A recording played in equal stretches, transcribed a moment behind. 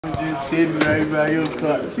Just sitting right by your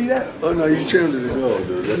car. See that? Oh no, you trimmed it to go,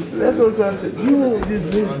 dude. That's what I'm said. You won't just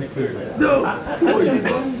listen to me. No,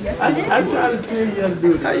 I try to tell you how to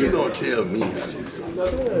do it. how you gonna tell me how to do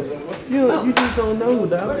something? You just don't know,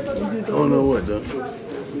 dog. You just I don't know what, though.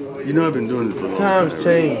 You know I've been doing this for a long time. Times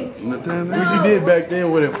change. What you did back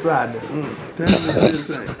then wouldn't fly now. Times is still the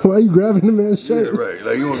same. Why are you grabbing the man's shirt? Yeah, right.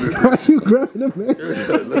 Like you want to be. Why are you grabbing the man's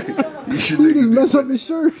shirt? Like, you should You just mess up his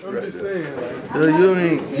shirt. I'm just saying, like, No,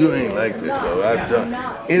 you ain't like that, though. I've done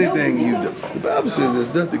anything you do. The Bible says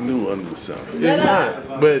there's nothing new under the sun. it's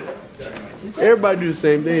not. But everybody do the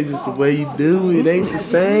same thing. It's just the way you do it. It ain't the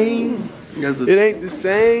same. It ain't the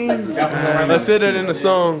same. I said that in the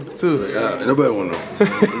song too. Nobody want to know.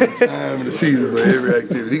 The time and the season for every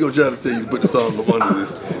activity. He gonna try to tell you to put the song up under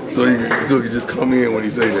this, so he can just come in when he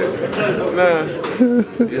say that. Nah.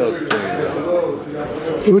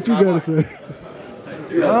 What you gotta say?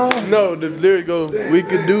 No, the lyric goes, we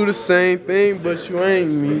could do the same thing, but you ain't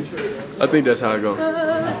me. I think that's how it goes.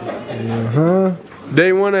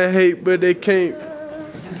 They wanna hate, but they can't.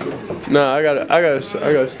 Nah, I gotta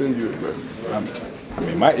send you it, man. I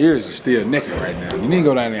mean, my ears are still nicking right now. You need to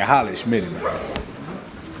go down there and holler at Schmitty, man.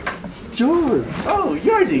 George. Oh,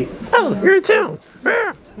 Georgie. Oh, you're in town.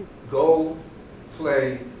 Go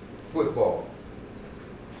play football.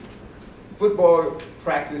 Football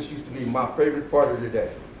practice used to be my favorite part of the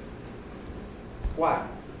day. Why?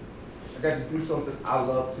 I got to do something I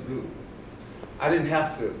love to do. I didn't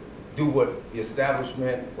have to do what the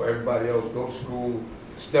establishment or everybody else, go to school,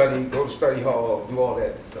 study, go to study hall, do all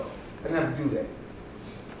that stuff. I didn't have to do that.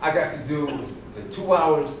 I got to do the 2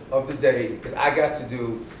 hours of the day that I got to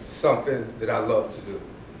do something that I love to do.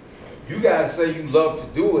 You guys say you love to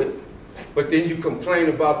do it, but then you complain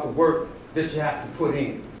about the work that you have to put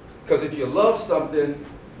in. Because if you love something,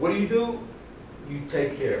 what do? You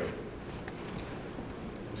take care of it.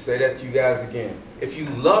 Say that to you guys again. If you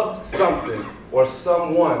love something or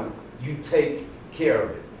someone, you take care of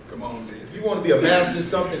it. Come on, dude. If you want to be a master of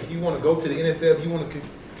something, if you want to go to the NFL, if you want to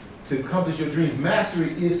accomplish your dreams,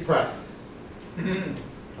 mastery is practice.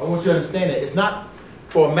 I want you to understand that. It's not,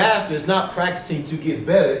 for a master, it's not practicing to get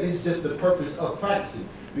better. It's just the purpose of practicing.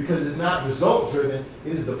 Because it's not result driven,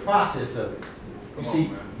 it is the process of it. You see,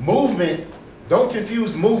 movement, don't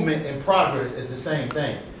confuse movement and progress as the same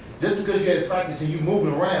thing. Just because you're at practice and you're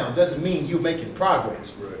moving around doesn't mean you're making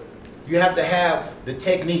progress. Right. You have to have the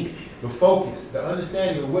technique, the focus, the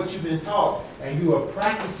understanding of what you've been taught, and you are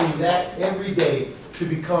practicing that every day to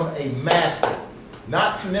become a master.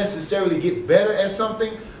 Not to necessarily get better at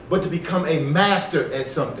something, but to become a master at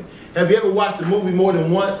something. Have you ever watched a movie more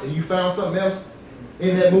than once and you found something else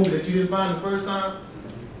in that movie that you didn't find the first time?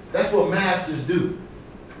 That's what masters do.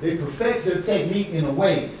 They perfect their technique in a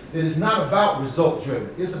way that is not about result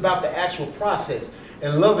driven. It's about the actual process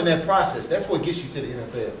and loving that process. That's what gets you to the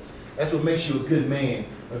NFL. That's what makes you a good man,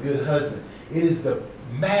 a good husband. It is the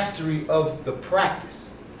mastery of the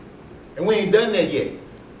practice. And we ain't done that yet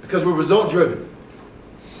because we're result driven.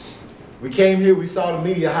 We came here, we saw the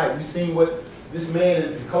media hype, we seen what this man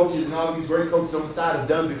and the coaches and all these great coaches on the side have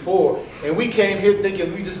done before, and we came here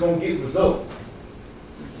thinking we just gonna get results.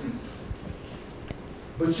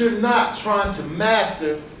 But you're not trying to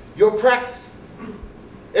master your practice.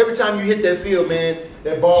 Every time you hit that field, man,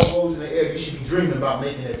 that ball goes in the air, you should be dreaming about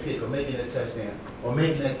making that pick or making that touchdown or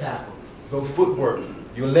making that tackle. Those footwork,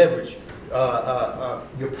 your leverage,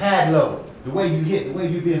 your pad level, the way you hit, the way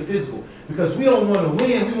you're being physical. Because we don't want to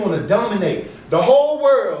win, we want to dominate. The whole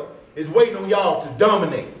world is waiting on y'all to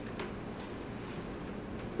dominate.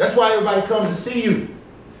 That's why everybody comes to see you.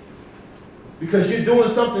 Because you're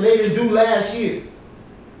doing something they didn't do last year.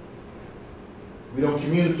 We don't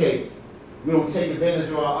communicate. We don't take advantage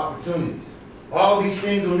of our opportunities. All these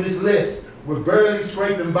things on this list, we're barely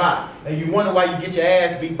scraping by. And you wonder why you get your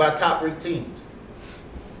ass beat by top-ranked teams.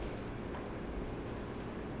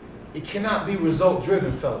 It cannot be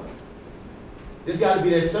result-driven, fellas. It's got to be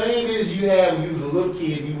that same energy you had when you was a little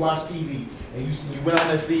kid and you watched TV and you went out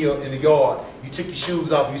in the field, in the yard, you took your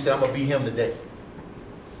shoes off and you said, I'm going to beat him today.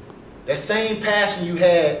 That same passion you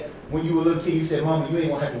had when you were a little kid, you said, Mama, you ain't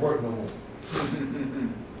going to have to work no more.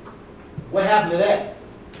 What happened to that?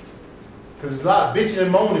 Because there's a lot of bitching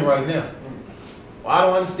and moaning right now. Well, I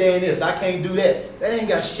don't understand this. I can't do that. That ain't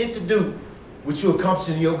got shit to do with you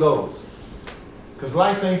accomplishing your goals. Because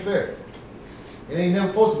life ain't fair. It ain't never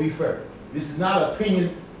supposed to be fair. This is not an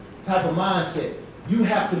opinion type of mindset. You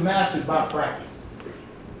have to master it by practice.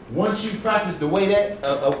 Once you practice the way that,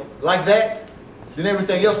 like that, then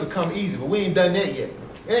everything else will come easy. But we ain't done that yet.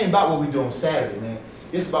 It ain't about what we do on Saturday, man.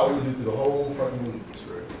 It's about what we do through the whole fucking week.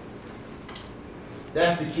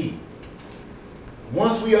 That's the key.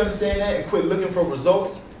 Once we understand that and quit looking for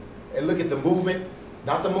results and look at the movement,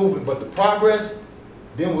 not the movement, but the progress,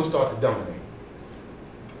 then we'll start to dominate.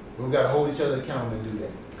 We've got to hold each other accountable and do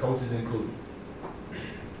that, coaches included.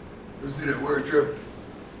 You see that word, Trevor?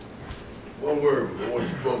 One word I want you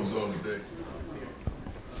to focus on today.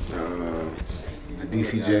 The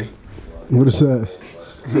DCJ. What is that?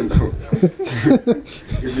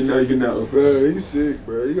 If you know, you know. Bro, he's sick,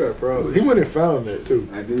 bro. You got problems. He went and found that too.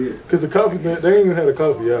 I did. Cause the coffee, they ain't even had a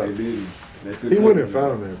coffee out. They did. He went and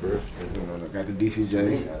found that, bro. Got the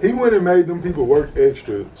DCJ. He went and made them people work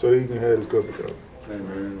extra so he can have his cup of coffee. Hey,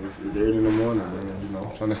 man, it's early in the morning, man. You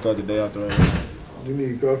know, trying to start the day out the right way. You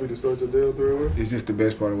need coffee to start your day out the right way? It's just the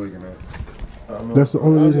best part of waking up. That's the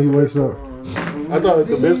only reason he wakes up. I thought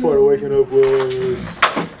the best part of waking up was.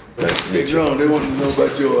 Hey, John, they want to know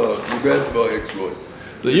about your basketball exploits.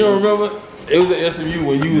 So you don't remember? It was at SMU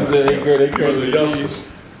when you was in 8th grade. They came to youngest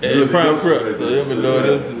and prime prep. So you ever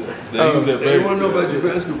know this? They was at They want to know about your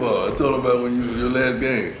basketball. I told them about when you your last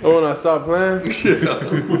game. Oh, when I stopped playing?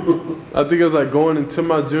 I think it was like going into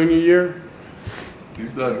my junior year. You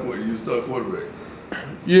start quarterback.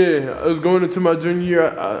 Yeah, I was going into my junior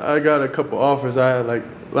year. I got a couple offers. I had like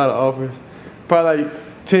a lot of offers. Probably like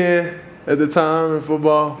 10 at the time in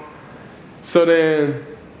football. So then,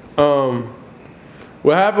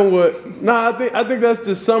 what happened was, I think that's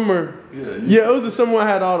the summer. Yeah, it was the summer I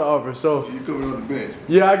had all the offers. So you coming on the bench?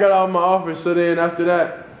 Yeah, I got all my offers. So then after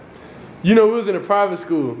that, you know, we was in a private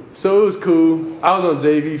school, so it was cool. I was on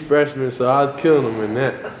JV freshman, so I was killing them in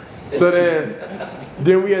that. So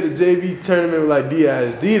then we had a JV tournament with like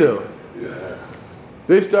DISD though. Yeah.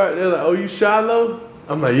 They're like, oh, you Shiloh?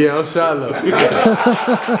 I'm like, yeah, I'm Shiloh. After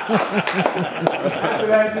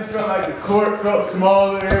that, it just felt like the court felt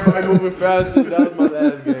smaller, everybody moving faster. That was my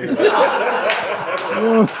last game.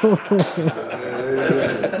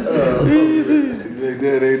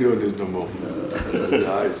 They ain't doing this no more.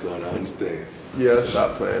 All right, son, I understand. Yeah, I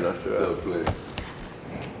stopped playing after that. Stop playing.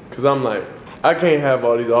 Cause I'm like, I can't have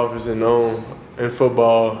all these offers in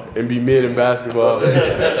football and be mid in basketball.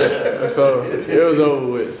 So it was over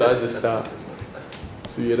with, so I just stopped.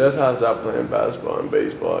 So yeah, that's how I stopped playing basketball and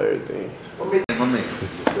baseball, everything. My man.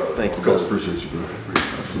 Thank you, Coach. Appreciate you, bro.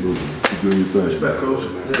 Absolutely. Keep doing your thing. Respect, Coach.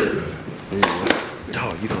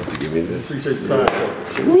 Oh, you don't have to give me this. Appreciate your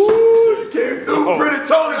time. Woo! You came through pretty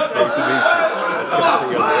Tony. When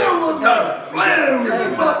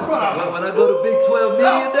I go to Big 12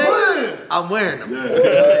 Media Day, I'm wearing them.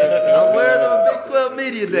 I'm wearing them at Big 12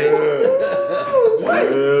 Media Day.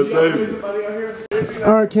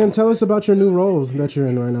 All right, Kim, tell us about your new roles that you're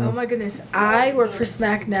in right now. Oh my goodness, I work for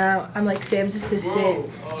Smack now. I'm like Sam's assistant.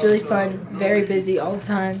 It's really fun, very busy all the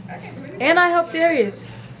time. And I help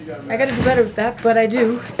Darius. I gotta do better with that, but I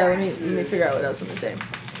do. Yeah, let me figure out what else I'm gonna say.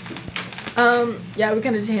 Yeah, we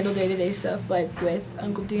kind of just handle day-to-day stuff like with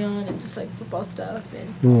Uncle Dion and just like football stuff,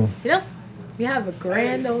 and you know, we have a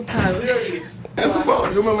grand old time. That's a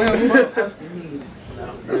ball. You remember having a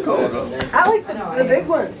ball? I like the big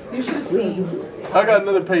one. You should have seen. I got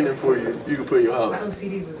another painting for you. You can put in your house.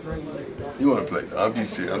 You want to play? I'm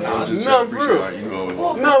just serious. I'm just No, for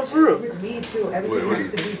real. No, for real. Me too. Everything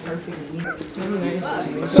has to be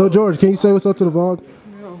perfect. So, George, can you say what's up to the vlog?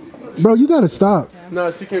 No. Bro, you gotta stop.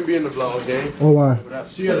 No, she can't be in the vlog game. Oh, why?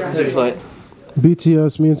 She got a flight.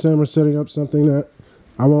 BTS, me and Sam are setting up something that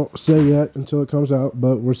I won't say yet until it comes out,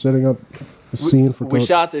 but we're setting up a scene for We Coach.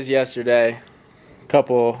 shot this yesterday.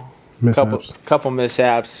 Couple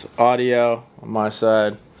mishaps. Audio on my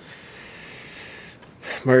side.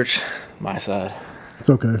 Merch, my side. It's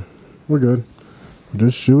okay. We're good. We're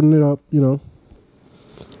just shooting it up, you know.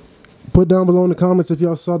 Put down below in the comments if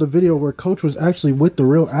y'all saw the video where Coach was actually with the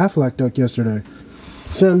real Aflac duck yesterday.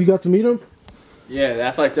 Sam, you got to meet him? Yeah, the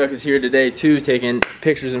Aflac duck is here today too, taking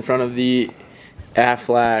pictures in front of the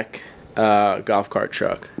Aflac golf cart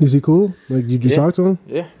truck. Is he cool? Like, did you talk to him?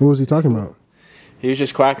 Yeah. What was he talking about? He was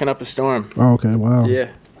just quacking up a storm. Oh, okay. Wow.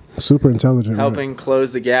 Yeah. Super intelligent. Helping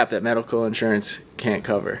close the gap that medical insurance can't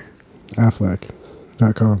cover.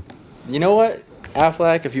 Aflac.com. You know what?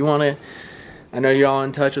 Aflac, if you want to, I know you're all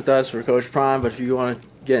in touch with us for Coach Prime, but if you want to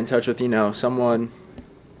get in touch with, you know, someone,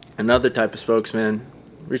 another type of spokesman,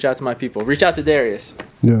 reach out to my people. Reach out to Darius.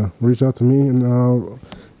 Yeah, reach out to me and I'll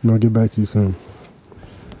get back to you soon.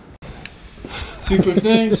 Super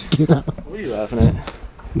things. Get out. What are you laughing at?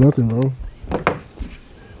 Nothing, bro.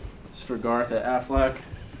 It's for Garth at Aflac.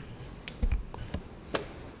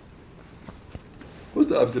 What's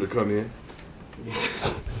the opposite of come in?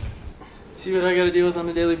 See what I got to deal with on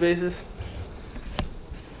a daily basis?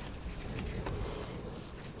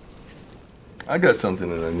 I got something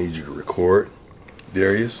that I need you to record,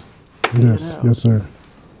 Darius. Yes, yes, sir.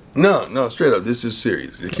 No, straight up. This is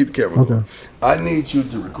serious. Keep the camera going. Okay. I need you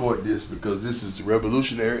to record this because this is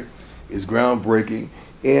revolutionary. It's groundbreaking,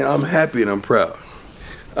 and I'm happy and I'm proud.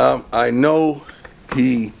 I know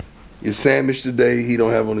he is sandwiched today. He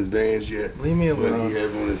don't have on his Vans yet. Leave me alone. But he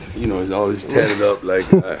have on his, he's always tatted up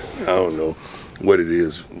like I don't know what it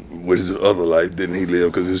is. What his other life didn't he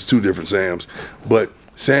live? Because it's two different Sams. But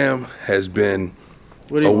Sam has been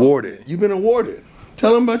awarded. You've been awarded.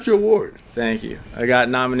 Tell him about your award. Thank you. I got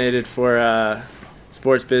nominated for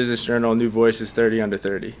Sports Business Journal New Voices 30 Under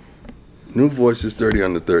 30. New Voices 30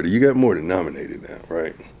 Under 30. You got more than nominated now,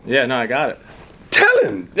 right? Yeah, no, I got it. Tell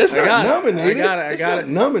him. That's not nominated. I got it.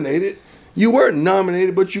 Nominated. You weren't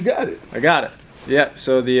nominated, but you got it. I got it. Yeah,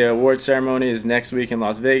 so the award ceremony is next week in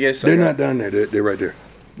Las Vegas. They're not down there. They're right there.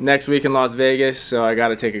 Next week in Las Vegas, so I got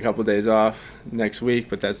to take a couple days off next week,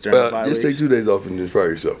 but that's during the bye just weeks. take 2 days off and just fire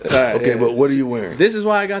yourself. Right, okay, yeah. but what are you wearing? This is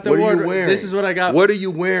why I got the award. What are you wearing? This is what I got. What are you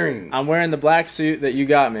wearing? I'm wearing the black suit that you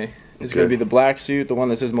got me. It's going to be the black suit, the one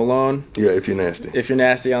that says Malone. Yeah, if you're nasty. If you're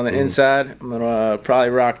nasty on the inside. I'm going to probably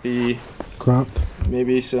rock the... Cropped?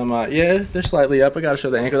 Maybe some... yeah, they're slightly up. I got to show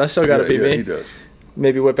the ankles. I still got to be me. Yeah, he does.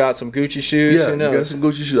 Maybe whip out some Gucci shoes. Yeah, Who knows? you got some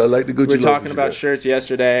Gucci shoes. I like the Gucci. We were talking about shirts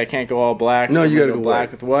yesterday. I can't go all black. No, so you got to go go black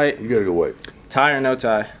white. with white. You got to go white. Tie or no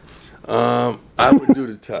tie? I would do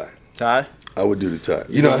the tie. Tie? I would do the tie.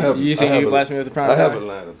 You think you could blast me with a prime tie? I have a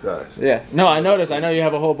line of ties. Yeah. No, I noticed. I know you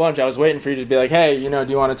have a whole bunch. I was waiting for you to be like, hey, do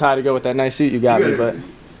you want a tie to go with that nice suit you got me? But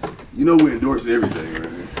you know we endorse everything right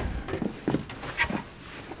here.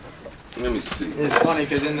 Let me see. It's funny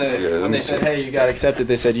because when they said, hey, you got accepted,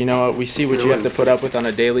 they said, you know what, we see what you have to put up with on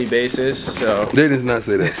a daily basis. So they did not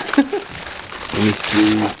say that. Let me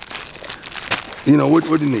see.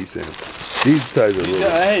 What do you need, Sam? These ties are really.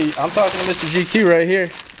 Hey, I'm talking to Mr. GQ right here.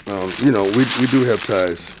 We do have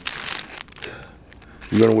ties.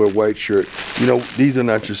 You're gonna wear a white shirt. These are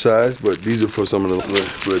not your size, but these are for some of the.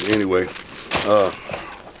 But anyway,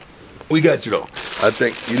 we got you though. I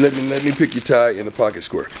think you let me pick your tie in the pocket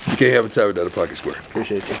square. You can't have a tie without a pocket square.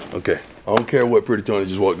 Appreciate you. Okay. I don't care what Pretty Tony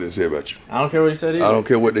just walked in and said about you. I don't care what he said either. I don't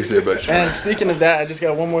care what they said about you. And speaking of that, I just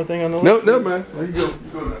got one more thing on the No, list. no, man. There you go. You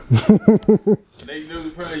go now. Nate knows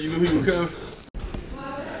the plan. You knew he would come.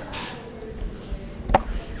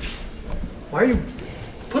 Why are you...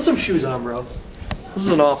 Put some shoes on, bro. This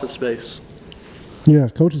is an office space. Yeah,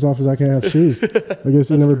 coach's office, I can't have shoes. I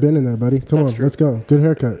guess you've never been in there, buddy. Come on, let's go. Good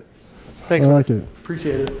haircut. Thanks, I man. like it.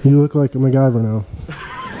 Appreciate it. You look like a MacGyver now.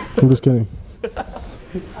 I'm just kidding.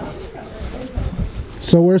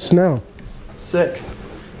 So where's Snell? Sick.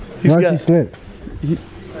 Why is he sick?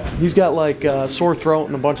 He's got like sore throat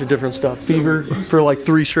and a bunch of different stuff. Fever for like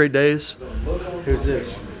 3 straight days. Who's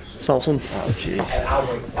this? Selson. Oh, jeez.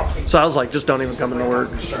 So I was like, just don't even come into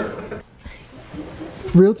work.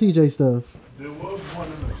 Real TJ stuff.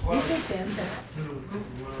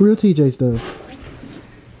 Real TJ stuff.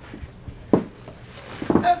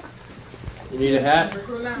 You need a hat?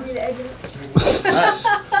 I'm not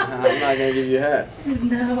gonna give you a hat.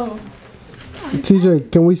 No.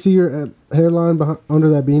 TJ, can we see your hairline under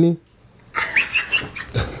that beanie?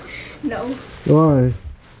 No. Why?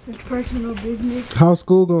 It's personal business. How's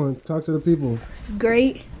school going? Talk to the people. It's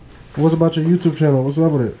great. What's about your YouTube channel? What's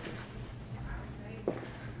up with it?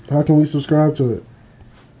 How can we subscribe to it?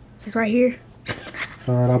 It's right here.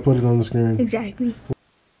 Alright, I'll put it on the screen. Exactly.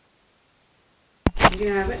 You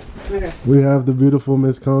have it? Okay. We have the beautiful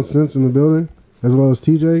Miss Constance in the building, as well as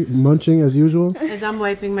TJ, munching as usual. As I'm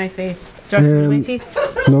wiping my face. Do I have to clean my teeth?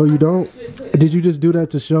 No, you don't. Did you just do that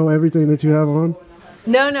to show everything that you have on?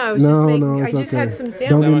 No, I was just making... I just had some sandwich.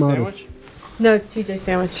 Don't be modest. No, it's TJ's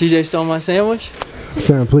sandwich. TJ stole my sandwich?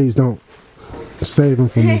 Sam, please don't. Save him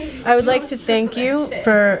from me. I would like to thank you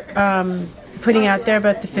for putting out there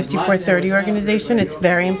about the 5430 organization. It's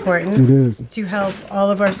very important. It is. To help all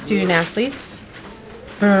of our student athletes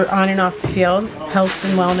for on and off the field, health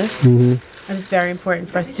and wellness. And it's very important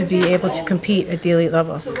for us to be able to compete at the elite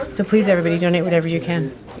level. So please, everybody, donate whatever you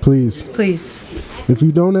can. Please. Please. If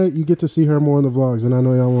you donate, you get to see her more in the vlogs, and I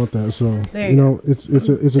know y'all want that. So There you go. it's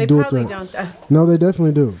a dual probably threat. don't. No, they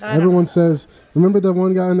definitely do. I don't Everyone know. says. Remember that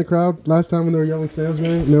one guy in the crowd last time when they were yelling Sam's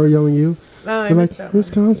name? And they were yelling you. Oh, I They're missed like, that. Miss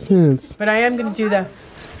Constance. But I am going to do the...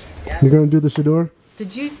 You're gonna do the Shedeur?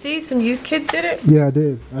 Did you see some youth kids did it? Yeah, I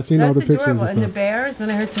did. I seen all That's the pictures adorable. and And the stuff. Bears. Then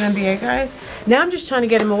I heard some NBA guys. Now I'm just trying to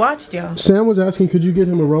get him a watch deal. Sam was asking, could you get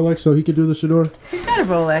him a Rolex so he could do the Shedeur? He's got a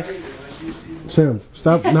Rolex. Sam,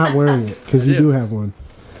 stop not wearing it, because you do have one.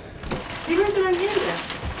 He wears it on hand.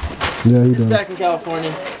 Yeah, he It's does. back in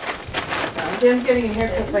California. Sam's getting a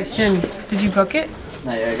haircut by Shin. Did you book it?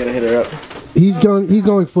 Nah, yeah, I gotta hit her up. He's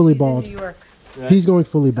going fully bald. New York. He's going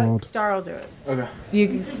fully bald. Star will do it. Okay.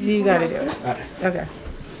 You got to do it. Alright. Okay.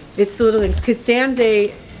 It's the little things. Because Sam's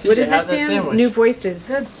what is that, how's that Sam? sandwich? New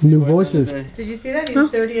Voices. New voices. Did you see that? He's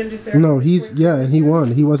 30 under 30. No, and he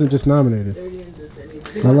won. He wasn't just nominated.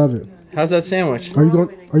 I love it. How's that sandwich? Are you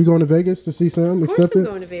going to Vegas to see Sam? Of course I'm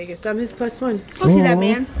going to Vegas. I'm his +1. Go see that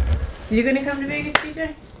man. You gonna come to Vegas, DJ?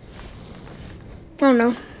 I don't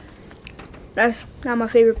know. That's not my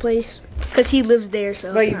favorite place. Because he lives there,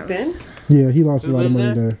 so. But you've been? Yeah, he lost a lot of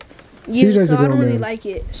money there. Yeah, TJ's so a I don't grown really man. like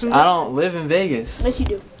it. So. I don't live in Vegas. Yes, you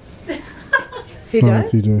do. He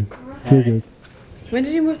Alright, does? TJ. You're good. When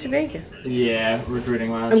did you move to Vegas? Yeah,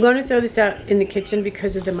 recruiting lounge. I'm going to throw this out in the kitchen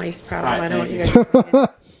because of the mice problem. Alright, I don't want you thank guys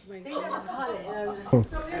to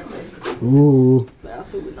Ooh. I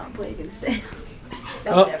also would not play against Sam.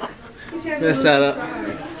 Oh, messed that up.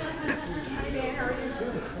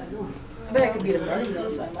 I bet I could beat him running though,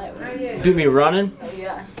 so I might win. Beat me running? Oh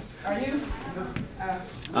yeah. Are you? I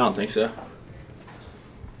don't think so.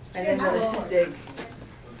 And then another stick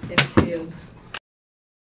in the field.